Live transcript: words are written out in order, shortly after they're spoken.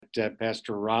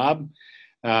Pastor Rob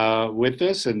with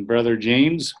us and Brother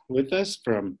James with us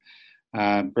from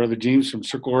Brother James from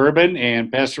Circle Urban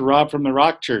and Pastor Rob from the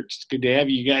Rock Church. It's good to have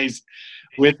you guys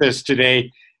with us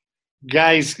today.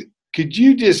 Guys, could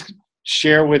you just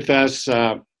share with us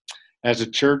as a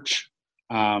church?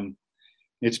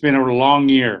 It's been a long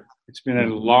year. It's been a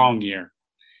long year.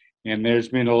 And there's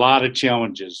been a lot of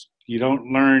challenges. You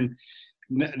don't learn,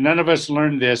 none of us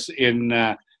learned this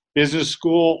in business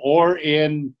school or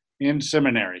in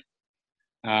seminary,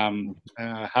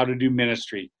 how to do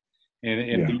ministry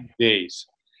in these days.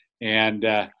 And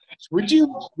would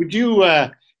you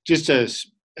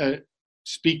just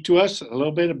speak to us a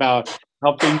little bit about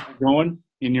how things are going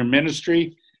in your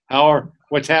ministry?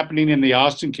 What's happening in the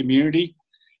Austin community?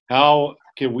 How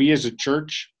can we as a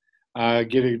church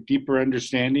get a deeper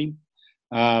understanding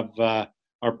of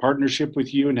our partnership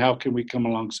with you, and how can we come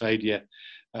alongside you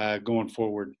going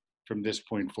forward from this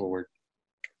point forward?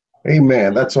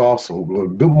 Amen. That's awesome. Well,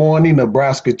 good morning,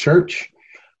 Nebraska Church.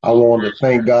 I want to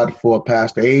thank God for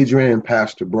Pastor Adrian and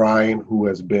Pastor Brian, who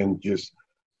has been just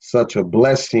such a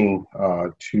blessing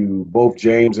to both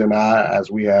James and I, as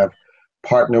we have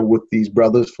partnered with these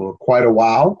brothers for quite a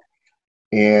while.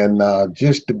 And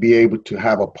just to be able to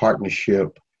have a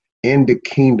partnership in the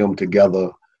kingdom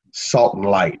together, salt and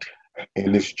light.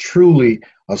 And it's truly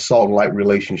a salt and light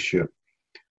relationship.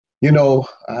 You know,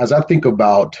 as I think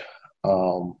about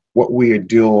what we are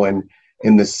doing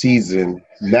in the season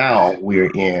now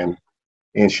we're in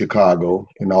Chicago,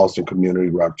 in Austin Community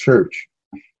Rock Church,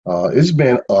 it's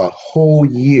been a whole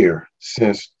year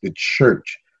since the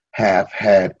church have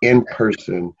had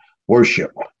in-person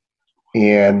worship.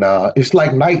 And it's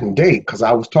like night and day, because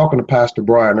I was talking to Pastor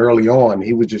Brian early on.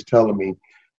 He was just telling me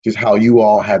just how you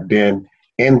all have been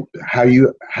and how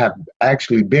you have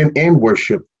actually been in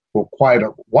worship for quite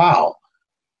a while.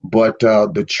 But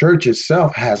the church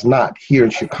itself has not here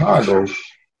in Chicago.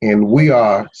 And we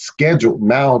are scheduled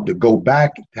now to go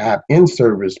back to have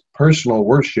in-service personal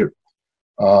worship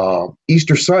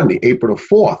Easter Sunday, April the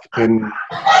 4th. And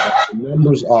the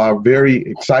members are very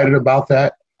excited about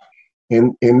that.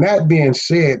 And that being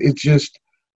said, it's just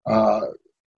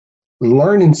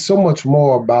learning so much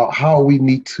more about how we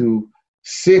need to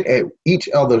sit at each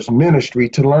other's ministry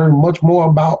to learn much more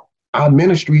about our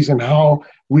ministries and how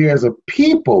we as a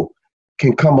people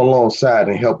can come alongside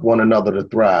and help one another to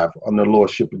thrive under the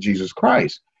Lordship of Jesus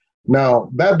Christ. Now,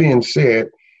 that being said,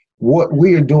 what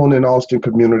we are doing in Austin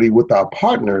Community with our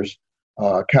partners,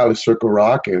 Cali Circle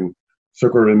Rock and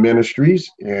Circle Urban Ministries,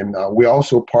 and we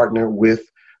also partner with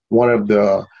one of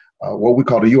the, what we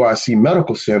call the URC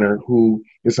Medical Center, who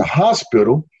is a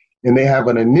hospital, and they have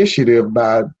an initiative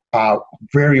by our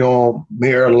very own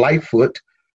Mayor Lightfoot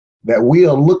that we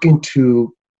are looking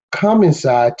to come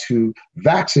inside to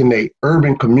vaccinate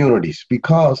urban communities,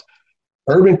 because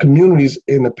urban communities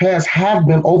in the past have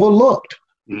been overlooked.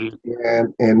 Mm-hmm.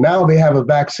 And now they have a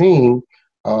vaccine.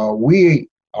 We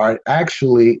are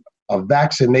actually a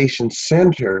vaccination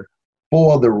center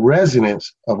for the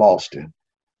residents of Austin.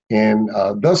 And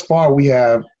thus far, we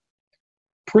have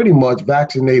pretty much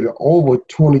vaccinated over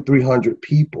 2,300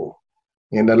 people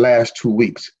in the last 2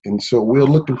 weeks. And so we're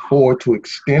looking forward to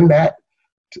extend that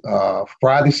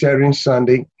Friday, Saturday, and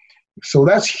Sunday. So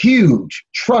that's huge.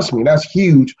 Trust me, that's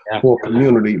huge for a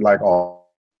community like ours.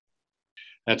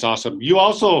 That's awesome. You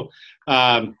also,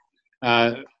 Pastor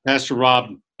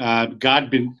Rob, God's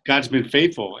been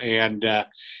faithful, and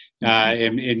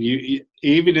you,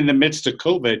 even in the midst of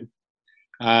COVID,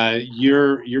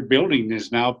 your building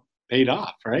is now paid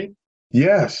off, right?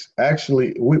 Yes,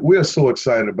 actually, we're so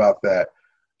excited about that.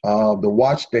 To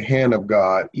watch the hand of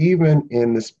God, even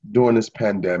during this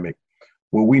pandemic,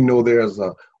 where we know there's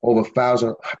over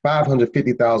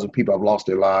 550,000 people have lost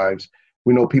their lives.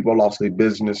 We know people lost their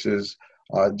businesses.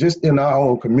 Just in our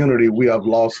own community, we have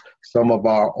lost some of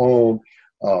our own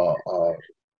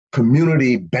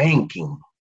community banking.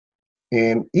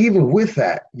 And even with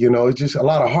that, it's just a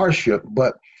lot of hardship.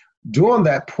 But during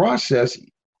that process,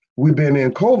 we've been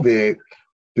in COVID,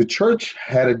 the church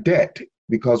had a debt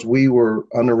because we were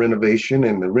under renovation,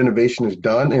 and the renovation is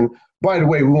done. And by the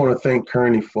way, we want to thank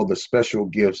Kearney for the special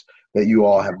gifts that you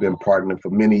all have been partnering for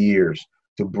many years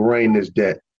to bring this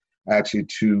debt actually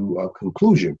to a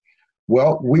conclusion.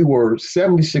 Well, we were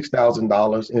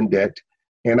 $76,000 in debt,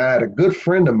 and I had a good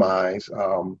friend of mine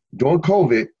during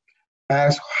COVID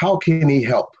asked, how can he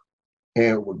help?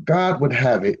 And what God would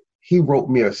have it, he wrote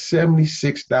me a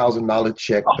 $76,000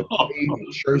 check to pay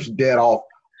the church debt off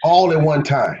all at one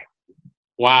time.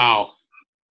 Wow.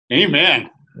 Amen.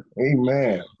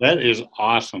 Amen. That is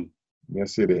awesome.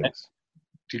 Yes, it is.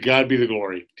 To God be the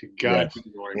glory. To God Yes, be the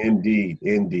glory. indeed,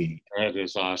 indeed. That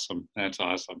is awesome. That's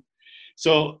awesome.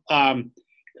 So,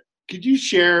 could you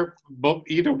share, both,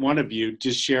 either one of you,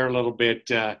 just share a little bit?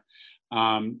 I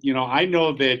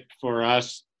know that for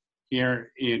us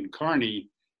here in Kearney,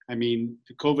 I mean,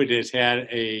 COVID has had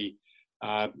a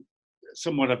uh,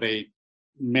 somewhat of a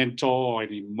mental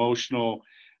and emotional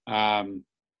um,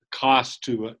 cost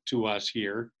to us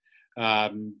here.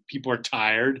 People are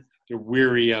tired; they're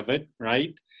weary of it,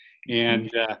 right? And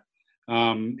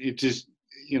it just,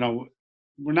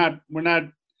 we're not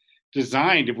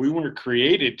designed. If we weren't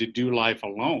created to do life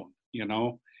alone,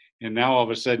 and now all of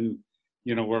a sudden,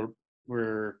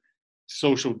 we're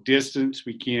social distance.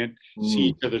 We can't see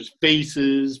Mm, each other's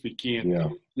faces. We can't, yeah.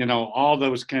 all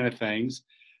those kind of things.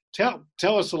 Tell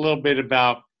us a little bit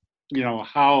about,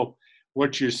 how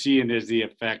what you're seeing as the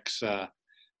effects, the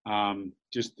whole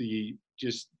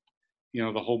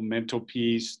mental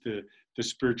piece, the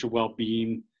spiritual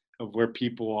well-being of where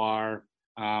people are,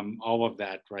 all of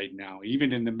that right now,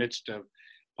 even in the midst of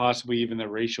possibly even the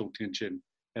racial tension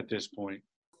at this point.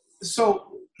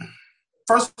 So,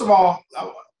 first of all,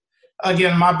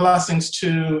 again, my blessings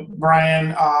to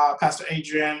Brian, Pastor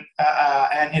Adrian,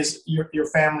 and your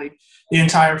family, the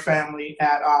entire family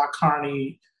at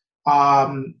Kearney.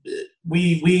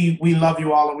 We love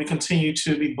you all, and we continue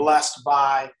to be blessed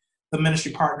by the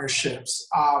ministry partnerships.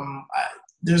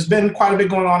 There's been quite a bit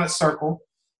going on at Circle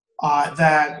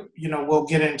that we'll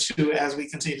get into as we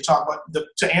continue to talk. But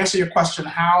to answer your question,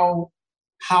 how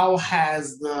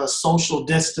has the social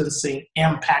distancing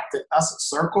impacted us at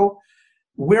Circle?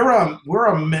 We're a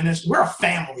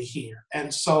family here,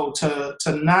 and so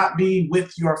to not be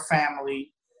with your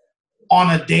family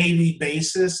on a daily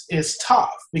basis is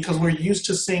tough because we're used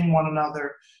to seeing one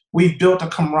another. We've built a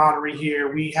camaraderie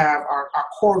here. We have our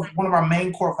core. One of our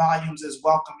main core values is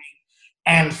welcoming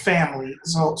and family.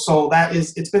 So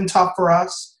it's been tough for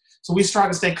us. So we try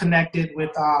to stay connected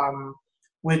with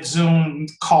Zoom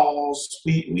calls.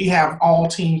 We have all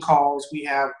team calls. We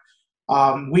have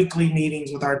weekly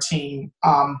meetings with our team.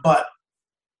 But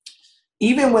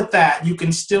even with that, you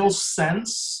can still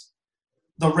sense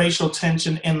the racial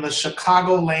tension in the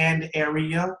Chicagoland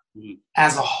area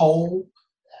as a whole.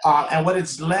 And what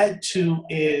it's led to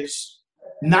is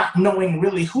not knowing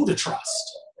really who to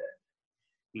trust.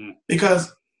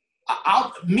 Because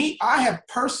I have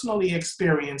personally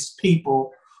experienced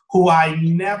people who I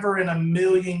never in a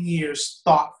million years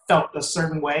felt a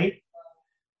certain way,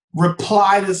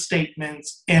 reply to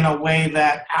statements in a way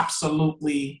that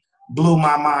absolutely blew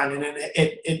my mind. And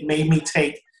it made me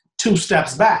take 2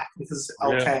 steps back because,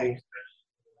 okay,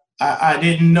 I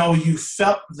didn't know you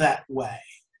felt that way.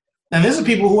 And these are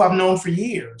people who I've known for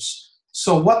years.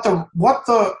 So what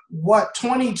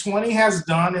 2020 has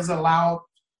done is allowed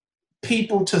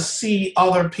people to see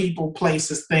other people,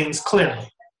 places, things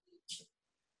clearly.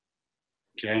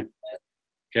 Okay.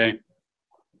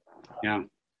 Yeah.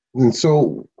 And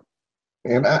so,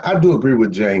 and I do agree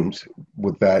with James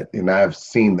with that, and I've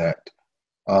seen that.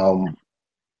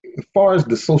 As far as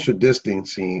the social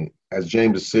distancing, as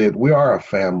James has said, we are a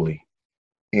family,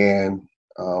 and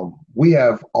we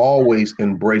have always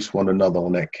embraced one another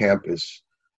on that campus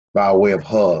by way of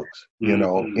hugs,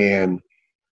 and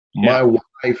my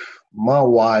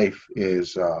wife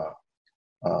is a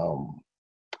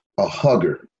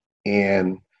hugger,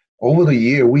 and over the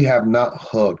year we have not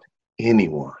hugged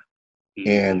anyone,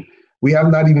 and we have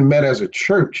not even met as a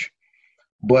church.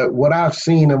 But what I've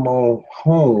seen in my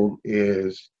home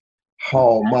is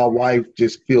how my wife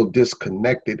just feels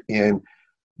disconnected, and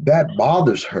that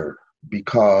bothers her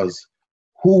because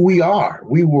who we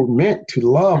were meant to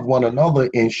love one another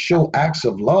and show acts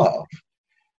of love.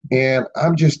 And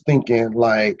I'm just thinking,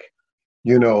 like,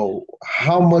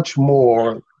 how much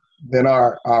more than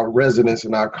our residents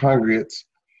and our congregants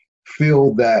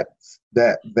feel that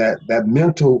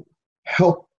mental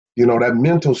health, that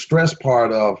mental stress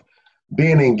part of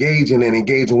being engaging and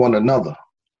engaging one another.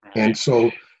 And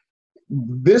so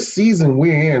this season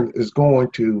we're in is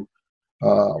going to,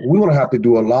 we're going to have to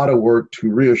do a lot of work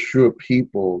to reassure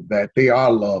people that they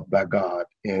are loved by God.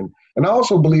 And I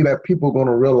also believe that people are going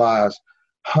to realize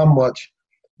how much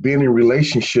being in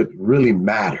relationship really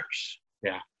matters.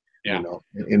 Yeah.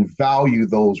 And value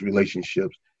those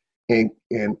relationships and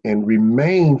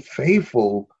remain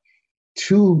faithful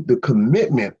to the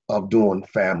commitment of doing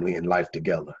family and life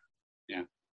together.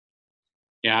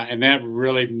 Yeah. And that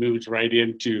really moves right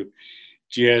into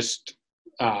just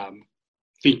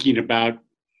thinking about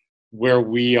where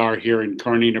we are here in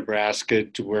Kearney, Nebraska,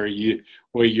 to where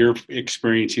you're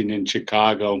experiencing in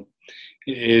Chicago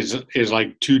is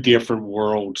like 2 different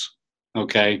worlds.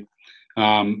 Okay.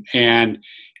 And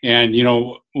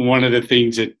one of the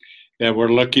things that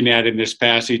we're looking at in this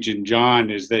passage in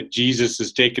John is that Jesus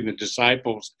has taken the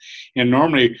disciples and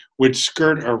normally would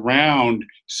skirt around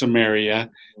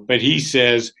Samaria, but he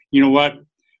says, you know what?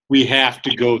 We have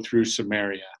to go through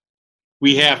Samaria.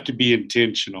 We have to be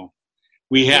intentional.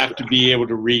 We have to be able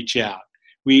to reach out.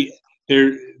 We're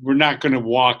not going to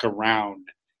walk around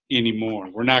anymore.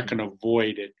 We're not going to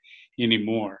avoid it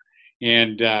anymore.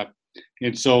 And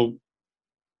so,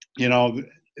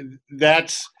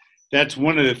 that's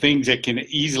one of the things that can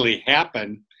easily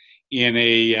happen in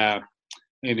a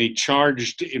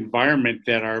charged environment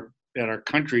that our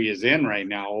country is in right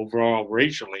now. Overall,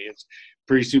 racially, it's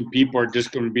pretty soon people are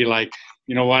just going to be like,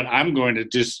 you know what? I'm going to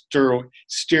just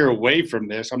steer away from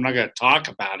this. I'm not going to talk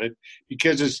about it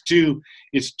because it's too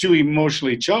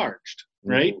emotionally charged,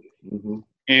 right? Mm-hmm.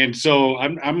 And so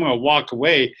I'm going to walk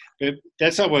away. But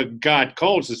that's not what God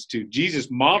calls us to.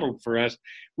 Jesus modeled for us.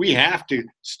 We have to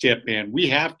step in. We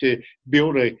have to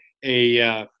build a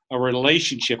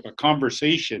relationship, a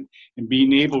conversation, and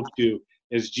being able to,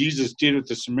 as Jesus did with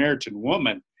the Samaritan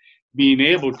woman, being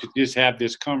able to just have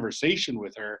this conversation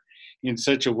with her in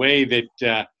such a way that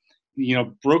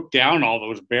broke down all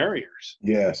those barriers.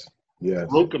 Yes.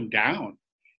 Broke them down.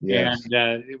 Yes.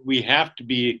 And we have to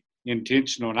be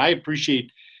intentional. And I appreciate,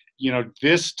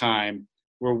 this time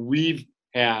where we've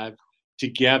had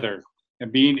together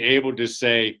and being able to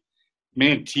say,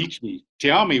 man, teach me,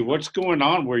 tell me what's going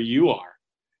on where you are.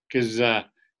 Because,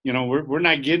 we're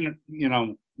not getting,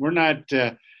 we're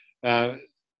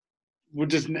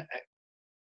just,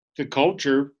 the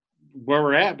culture where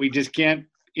we're at, we just can't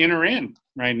enter in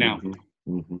right now.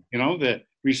 Mm-hmm. The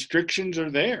restrictions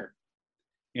are there.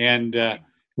 And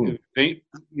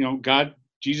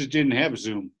Jesus didn't have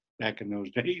Zoom back in those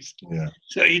days. Yeah.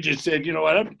 So he just said, you know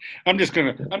what, I'm just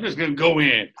gonna go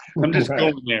in. I'm just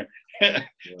going there. Right.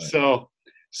 So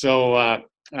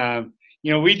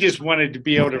we just wanted to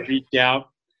be able to reach out.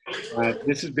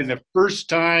 This has been the first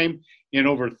time in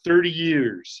over 30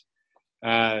 years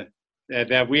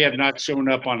that we have not shown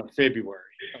up on a February.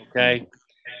 Okay.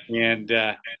 And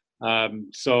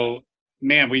so,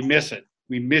 man, we miss it.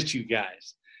 We miss you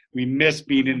guys. We miss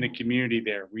being in the community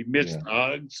there. We miss the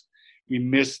hugs. We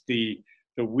miss the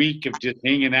week of just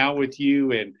hanging out with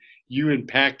you and you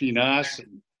impacting us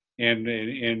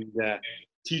and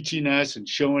teaching us and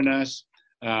showing us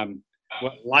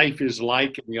what life is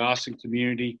like in the Austin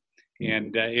community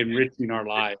and enriching our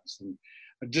lives. And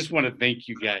I just want to thank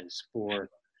you guys for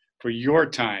your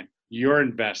time, your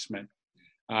investment.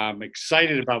 I'm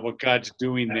excited about what God's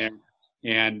doing there.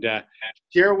 And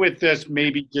share with us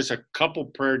maybe just a couple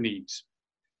prayer needs,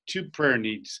 2 prayer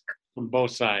needs from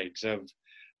both sides of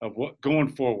what going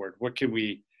forward. What can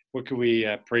we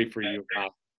pray for you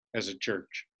about as a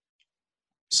church?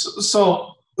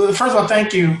 So first of all,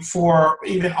 thank you for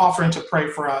even offering to pray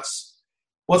for us.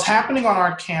 What's happening on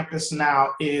our campus now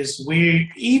is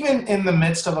even in the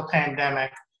midst of a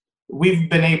pandemic, we've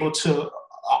been able to,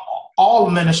 all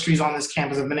ministries on this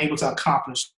campus have been able to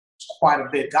accomplish quite a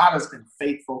bit. God has been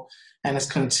faithful and is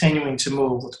continuing to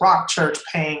move with Rock Church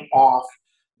paying off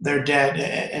their debt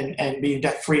and being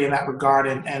debt free in that regard.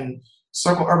 And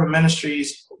Circle Urban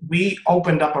Ministries, we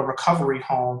opened up a recovery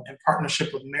home in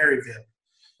partnership with Maryville.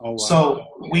 Oh, wow. So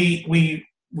we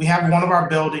have one of our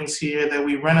buildings here that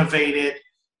we renovated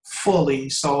fully.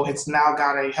 So it's now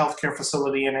got a healthcare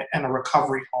facility in it and a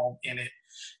recovery home in it.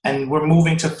 And we're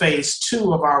moving to phase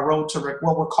 2 of our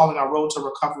what we're calling our Road to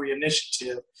Recovery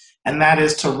initiative. And that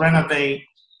is to renovate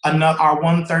our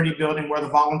 130 building where the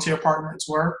volunteer apartments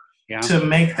were, to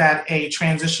make that a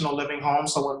transitional living home.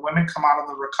 So when women come out of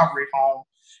the recovery home,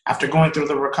 after going through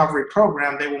the recovery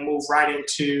program, they will move right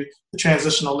into the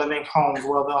transitional living homes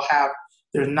where they'll have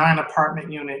their 9 apartment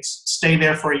units, stay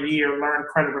there for a year, learn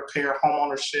credit repair, home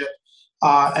ownership,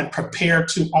 and prepare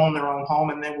to own their own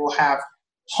home. And then we'll have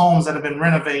homes that have been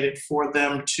renovated for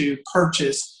them to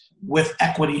purchase with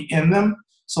equity in them.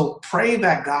 So pray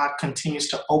that God continues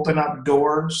to open up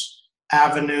doors,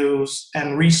 avenues,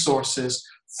 and resources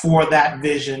for that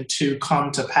vision to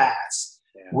come to pass.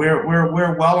 Yeah.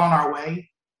 We're well on our way,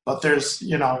 but there's,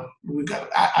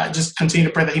 I just continue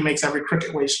to pray that He makes every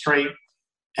crooked way straight,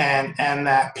 and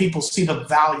that people see the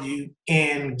value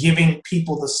in giving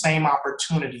people the same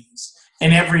opportunities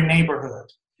in every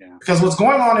neighborhood. Yeah. Because what's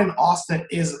going on in Austin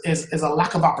is a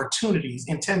lack of opportunities,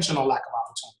 intentional lack of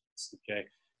opportunities.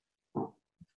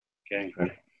 Okay.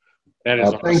 That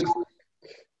is awesome.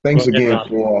 Thanks again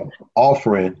for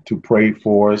offering to pray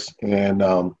for us. And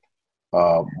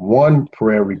one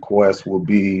prayer request will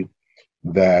be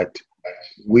that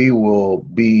we will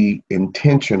be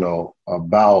intentional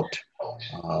about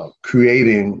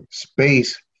creating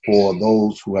space for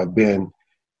those who have been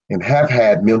and have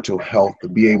had mental health to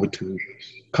be able to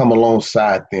come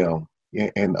alongside them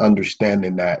and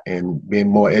understanding that and being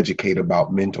more educated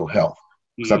about mental health.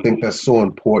 Because I think that's so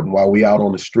important. While we out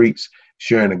on the streets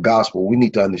sharing the gospel, we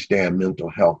need to understand mental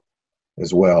health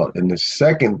as well. And the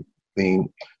second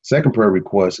prayer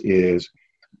request is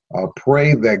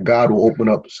pray that God will open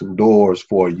up some doors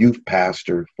for a youth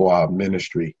pastor for our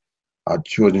ministry, our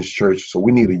children's church. So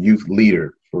we need a youth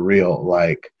leader for real,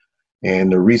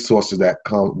 and the resources that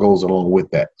goes along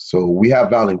with that. So we have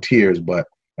volunteers, but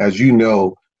as you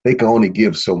know, they can only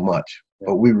give so much.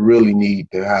 But we really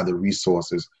need to have the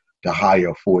resources to hire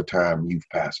a full-time youth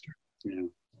pastor. Yeah.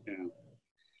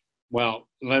 Well,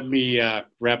 let me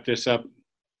wrap this up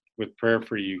with prayer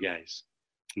for you guys.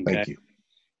 Okay? Thank you.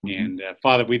 And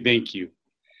Father, we thank you.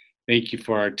 Thank you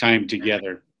for our time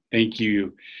together. Thank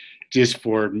you just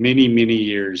for many, many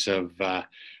years of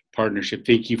partnership.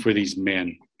 Thank you for these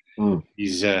men,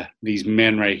 these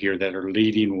men right here that are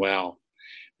leading well,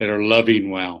 that are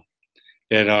loving well,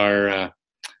 that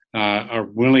are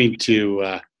willing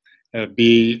to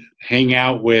hang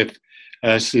out with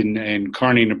us in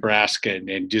Kearney, Nebraska,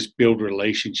 and just build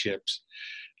relationships.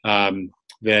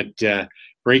 That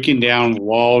breaking down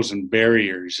walls and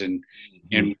barriers and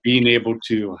being able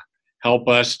to help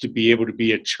us to be able to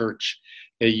be a church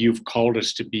that you've called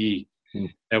us to be,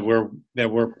 that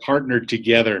we're partnered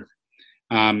together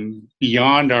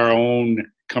beyond our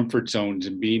own comfort zones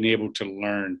and being able to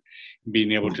learn,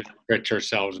 being able to stretch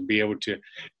ourselves and be able to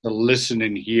listen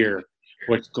and hear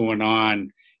what's going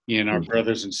on in our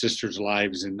brothers and sisters'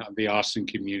 lives in the Austin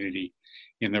community,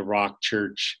 in the Rock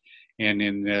Church, and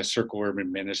in the Circle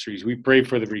Urban Ministries. We pray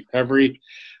for the recovery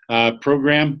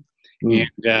program,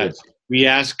 and we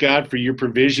ask God for your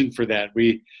provision for that.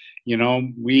 We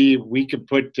could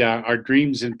put our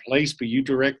dreams in place, but you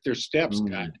direct their steps,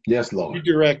 God. Yes, Lord. You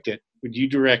direct it. Would you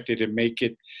direct it and make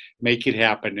it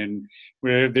happen? And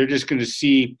they're just going to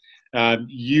see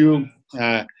you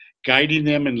guiding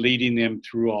them and leading them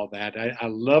through all that. I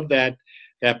love that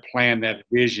plan, that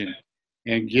vision,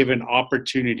 and give an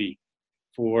opportunity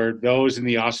for those in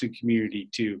the Austin community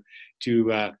to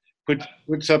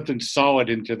put something solid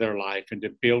into their life and to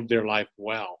build their life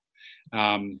well,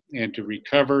 and to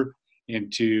recover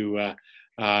and to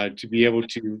be able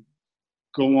to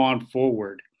go on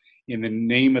forward in the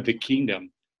name of the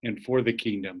kingdom and for the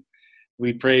kingdom.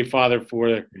 We pray, Father,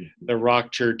 for the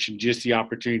Rock Church and just the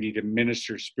opportunity to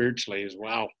minister spiritually as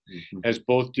well, as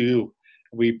both do.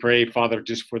 We pray, Father,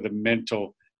 just for the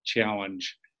mental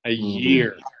challenge, a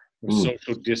year of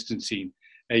social distancing,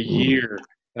 a year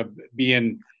of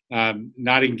being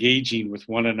not engaging with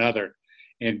one another,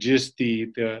 and just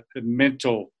the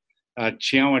mental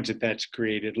challenge that's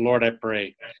created. Lord, I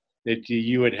pray that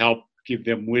you would help give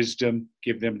them wisdom,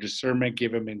 give them discernment,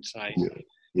 give them insight.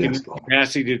 Give them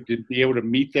capacity to be able to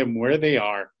meet them where they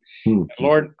are.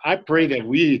 Lord, I pray that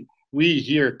we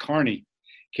here at Kearney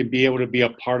can be able to be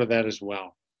a part of that as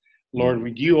well. Lord,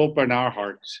 would you open our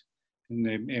hearts,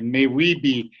 and may we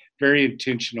be very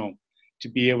intentional to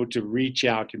be able to reach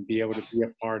out and be able to be a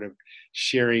part of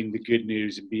sharing the good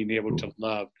news and being able to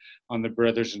love on the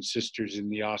brothers and sisters in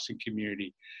the Austin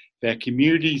community, that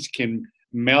communities can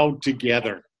meld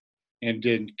together and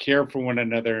care for one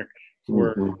another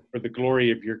for the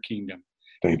glory of your kingdom.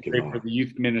 Thank you, pray Lord. for the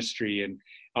youth ministry and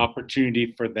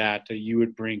opportunity for that you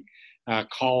would bring,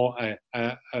 call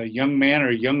a young man or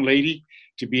a young lady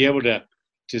to be able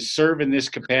to serve in this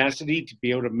capacity, to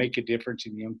be able to make a difference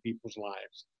in young people's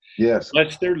lives. Yes.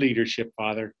 Bless their leadership,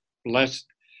 Father. Bless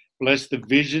the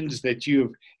visions that you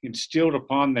have instilled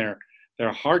upon their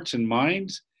hearts and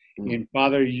minds. And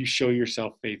Father, you show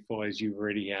yourself faithful as you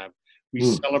already have. We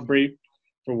celebrate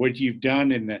for what you've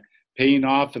done in the paying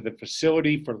off of the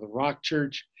facility for the Rock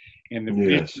Church and the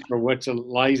vision for what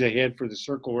lies ahead for the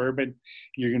Circle Urban.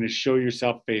 You're going to show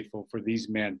yourself faithful for these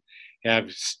men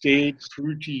have stayed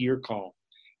true to your call.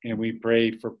 And we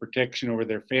pray for protection over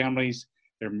their families,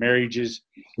 their marriages,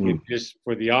 and just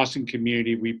for the Austin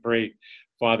community. We pray,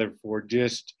 Father, for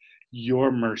just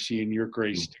your mercy and your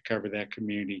grace to cover that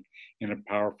community in a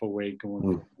powerful way going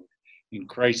forward. In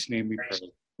Christ's name we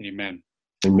pray. Amen.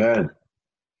 Amen.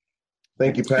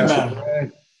 Thank you, Pastor.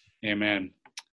 Amen. Amen.